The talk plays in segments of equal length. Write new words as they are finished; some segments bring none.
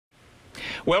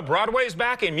Well, Broadway is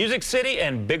back in Music City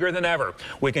and bigger than ever.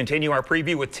 We continue our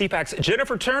preview with TPAC's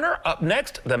Jennifer Turner. Up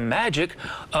next, the magic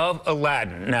of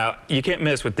Aladdin. Now, you can't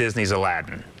miss with Disney's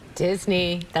Aladdin.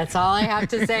 Disney. That's all I have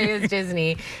to say is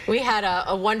Disney. We had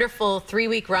a wonderful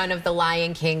 3-week run of The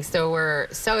Lion King, so we're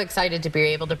so excited to be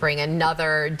able to bring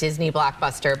another Disney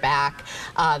blockbuster back.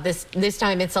 This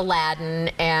time it's Aladdin,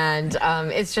 and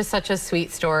it's just such a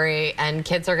sweet story, and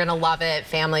kids are going to love it.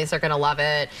 Families are going to love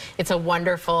it. It's a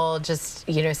wonderful, just,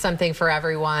 something for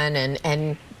everyone,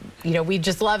 and we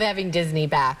just love having Disney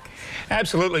back.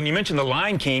 Absolutely. And you mentioned The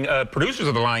Lion King, producers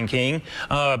of The Lion King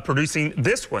producing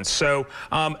this one. So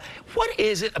what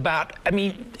is it about,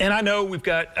 and I know we've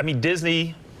got,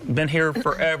 Disney been here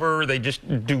forever. They just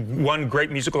do one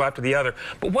great musical after the other.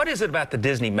 But what is it about the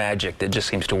Disney magic that just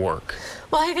seems to work?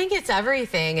 Well, I think it's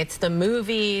everything. It's the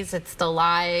movies, it's the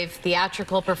live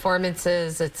theatrical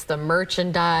performances, it's the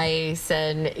merchandise,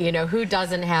 and, who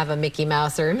doesn't have a Mickey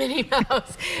Mouse or a Minnie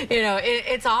Mouse?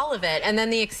 It's all of it. And then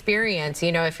the experience,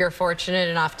 if you're fortunate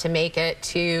enough to make it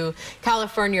to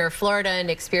California or Florida and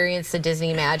experience the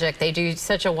Disney magic, they do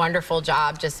such a wonderful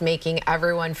job just making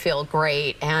everyone feel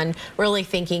great and really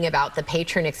thinking about the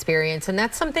patron experience. And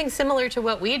that's something similar to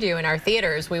what we do in our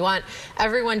theaters. We want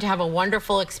everyone to have a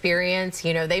wonderful experience.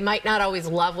 They might not always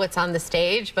love what's on the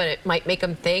stage, but it might make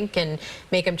them think and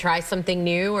make them try something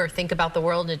new or think about the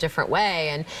world in a different way.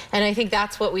 And I think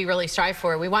that's what we really strive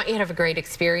for. We want you to have a great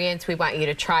experience. We want you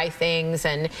to try things,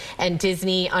 and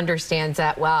Disney understands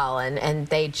that well, and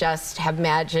they just have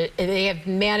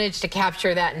managed to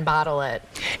capture that and bottle it.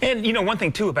 And one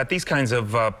thing too about these kinds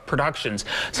of productions,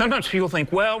 sometimes people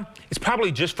think, well, it's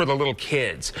probably just for the little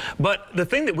kids. But the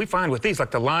thing that we find with these,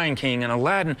 like The Lion King and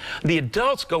Aladdin, the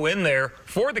adults go in there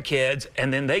for the kids,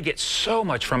 and then they get so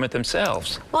much from it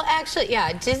themselves. Well, actually,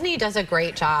 yeah, Disney does a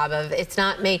great job of, it's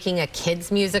not making a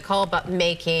kids musical, but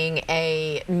making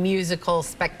a musical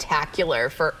spectacular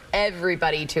for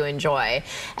everybody to enjoy.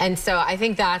 And so I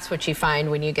think that's what you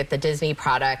find when you get the Disney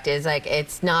product, is like,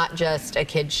 it's not just a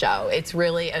kid's show. It's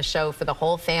really a show for the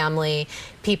whole family.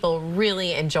 People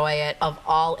really enjoy it, of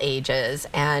all ages,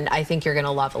 and I think you're going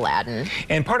to love Aladdin.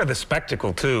 And part of the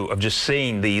spectacle, too, of just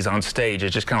seeing these on stage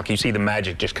is just kind of like you see the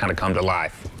magic just kind of come to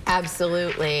life.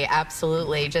 Absolutely,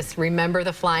 absolutely. Just remember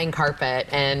the flying carpet,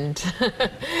 and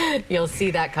you'll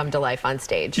see that come to life on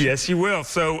stage. Yes, you will.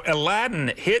 So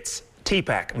Aladdin hits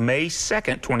TPAC, May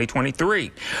 2nd,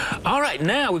 2023. All right,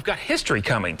 now we've got history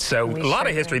coming. So a lot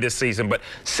of history this season, but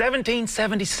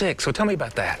 1776. So tell me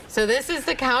about that. So this is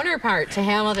the counterpart to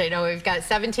Hamilton. We've got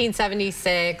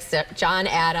 1776, John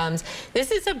Adams.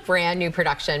 This is a brand new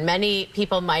production. Many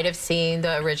people might have seen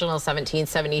the original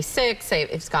 1776.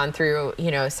 It's gone through,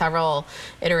 several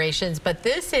iterations, but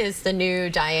this is the new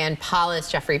Diane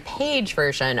Paulus, Jeffrey Page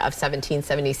version of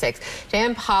 1776.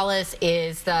 Diane Paulus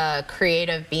is the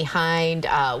creative behind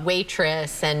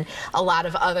Waitress and a lot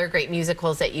of other great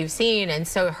musicals that you've seen, and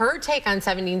so her take on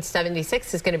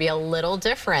 1776 is going to be a little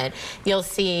different. You'll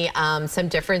see some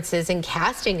differences in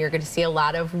casting. You're going to see a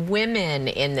lot of women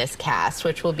in this cast,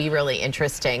 which will be really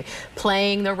interesting,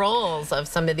 playing the roles of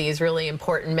some of these really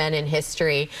important men in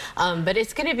history. But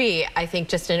it's going to be, I think,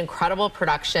 just an incredible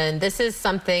production. This is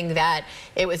something that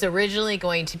it was originally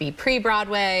going to be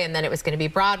pre-Broadway, and then it was going to be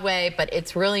Broadway, but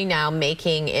it's really now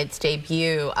making its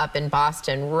debut up in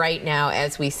Boston right now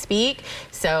as we speak.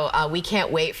 So we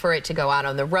can't wait for it to go out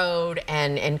on the road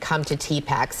and come to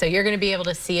TPAC. So you're going to be able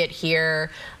to see it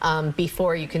here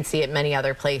before you can see it many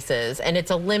other places. And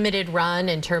it's a limited run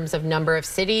in terms of number of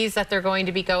cities that they're going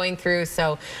to be going through.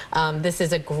 So this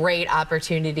is a great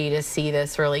opportunity to see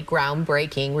this really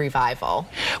groundbreaking revival.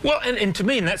 Well, and to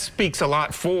me, and that speaks a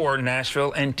lot for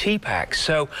Nashville and TPAC.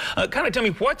 So kind of tell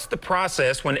me, what's the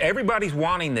process when everybody's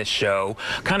wanting this show?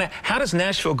 Kind of how does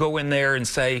Nashville go in there and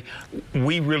say,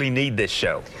 we really need this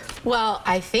show? Well,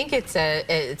 I think it's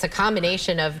a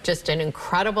combination of just an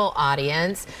incredible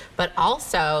audience, but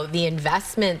also the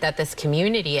investment that this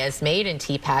community has made in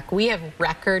TPAC. We have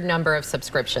record number of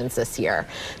subscriptions this year.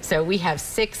 So we have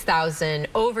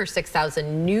over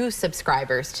 6,000 new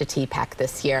subscribers to TPAC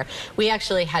this year. We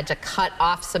actually had to cut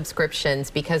off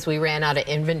subscriptions because we ran out of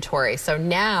inventory. So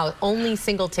now only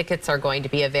single tickets are going to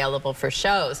be available for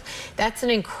shows. That's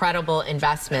an incredible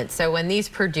investment. So when these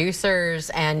producers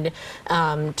and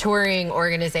tour touring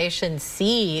organizations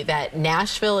see that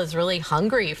Nashville is really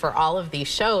hungry for all of these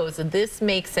shows, and this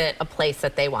makes it a place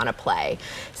that they want to play.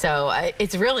 So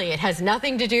it has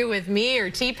nothing to do with me or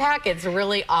TPAC. It's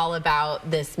really all about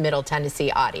this Middle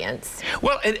Tennessee audience.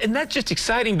 Well, and that's just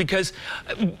exciting because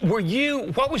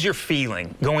what was your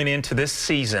feeling going into this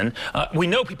season? We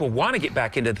know people want to get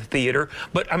back into the theater,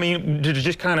 but I mean, did it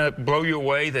just kind of blow you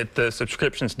away that the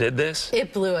subscriptions did this?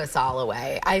 It blew us all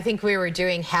away. I think we were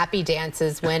doing happy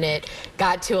dances when it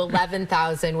got to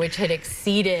 11,000, which had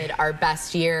exceeded our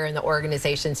best year in the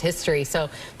organization's history. So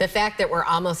the fact that we're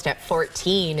almost at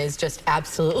 14 is just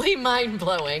absolutely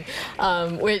mind-blowing.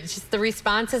 The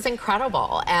response is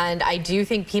incredible, and I do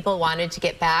think people wanted to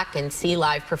get back and see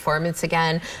live performance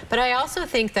again, but I also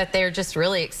think that they're just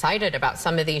really excited about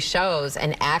some of these shows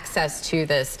and access to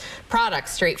this product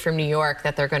straight from New York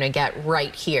that they're going to get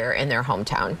right here in their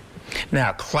hometown.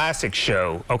 Now, classic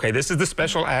show. Okay, this is the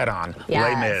special add-on,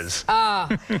 Les Mis. Oh,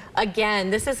 again,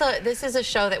 this is a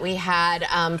show that we had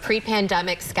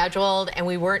pre-pandemic scheduled, and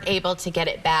we weren't able to get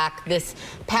it back this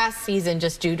past season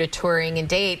just due to touring and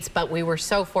dates, but we were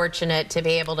so fortunate to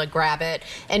be able to grab it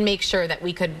and make sure that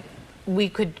we could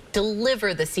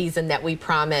deliver the season that we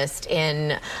promised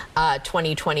in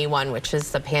 2021, which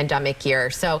is the pandemic year.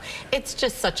 So it's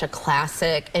just such a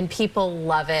classic, and people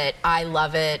love it. I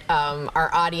love it. Our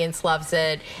audience loves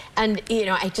it. And, you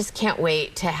know, I just can't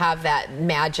wait to have that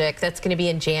magic. That's going to be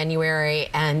in January.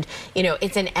 And, you know,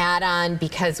 it's an add-on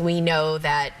because we know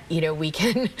that, you know, we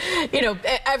can, you know,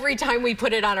 every time we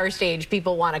put it on our stage,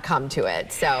 people want to come to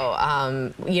it.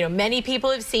 So, you know, many people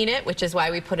have seen it, which is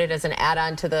why we put it as an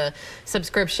add-on to the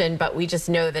subscription, but we just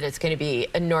know that it's going to be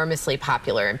enormously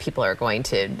popular and people are going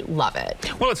to love it.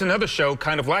 Well, it's another show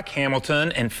kind of like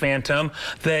Hamilton and Phantom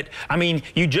that, I mean,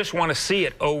 you just want to see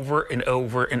it over and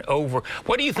over and over.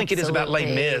 What do you think it is about Les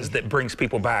Mis that brings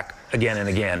people back again and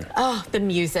again? Oh, the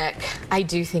music. I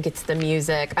do think it's the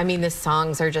music. I mean, the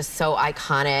songs are just so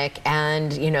iconic,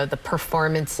 and, you know, the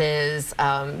performances,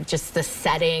 just the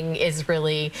setting is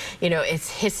really, you know, it's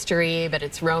history, but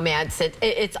it's romance.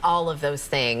 It's all of those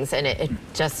things, and it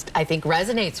just, I think,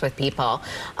 resonates with people.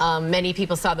 Many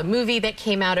people saw the movie that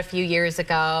came out a few years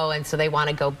ago, and so they want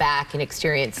to go back and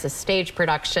experience the stage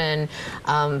production.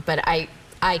 But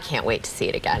I can't wait to see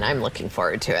it again. I'm looking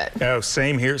forward to it. Oh,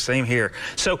 same here, same here.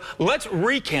 So let's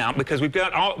recount, because we've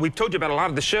told you about a lot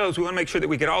of the shows. We want to make sure that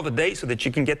we get all the dates so that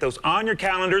you can get those on your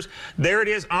calendars. There it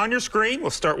is on your screen.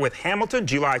 We'll start with Hamilton,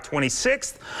 July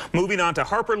 26th. Moving on to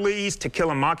Harper Lee's To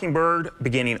Kill a Mockingbird,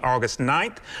 beginning August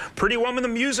 9th. Pretty Woman the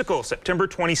Musical, September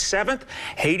 27th.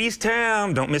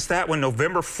 Hadestown, don't miss that one,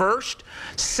 November 1st.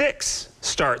 6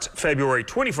 starts February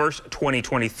 21st,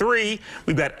 2023.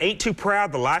 We've got Ain't Too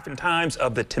Proud, The Life and Times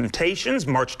of the Temptations,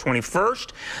 March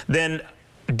 21st. Then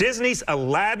Disney's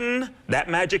Aladdin, that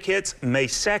magic hits May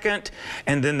 2nd,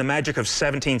 and then The Magic of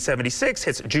 1776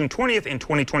 hits June 20th in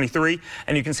 2023,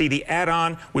 and you can see the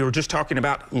add-on we were just talking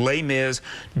about, Les Mis,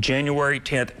 January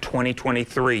 10th,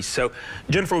 2023. So,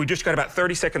 Jennifer, we just got about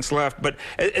 30 seconds left, but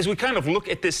as we kind of look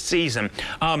at this season,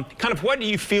 kind of what do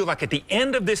you feel like at the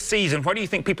end of this season, what do you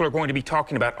think people are going to be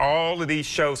talking about, all of these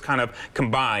shows kind of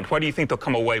combined? What do you think they'll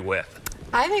come away with?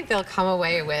 I think they'll come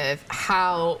away with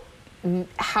how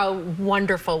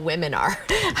wonderful women are.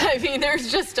 I mean,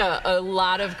 there's just a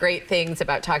lot of great things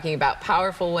about talking about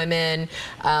powerful women,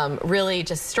 really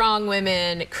just strong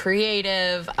women,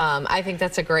 creative. I think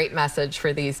that's a great message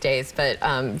for these days, but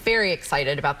very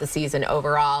excited about the season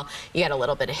overall. You got a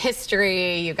little bit of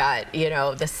history. You got, you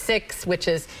know, the 6, which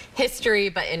is history,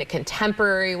 but in a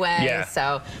contemporary way. Yeah.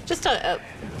 So just a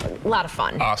lot of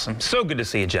fun. Awesome. So good to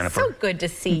see you, Jennifer. So good to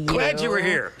see you. Glad you were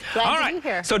here. Glad to be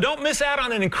here. So don't miss out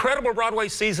on an incredible Broadway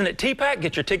season at TPAC.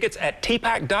 Get your tickets at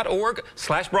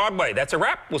tpac.org/Broadway. That's a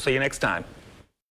wrap. We'll see you next time.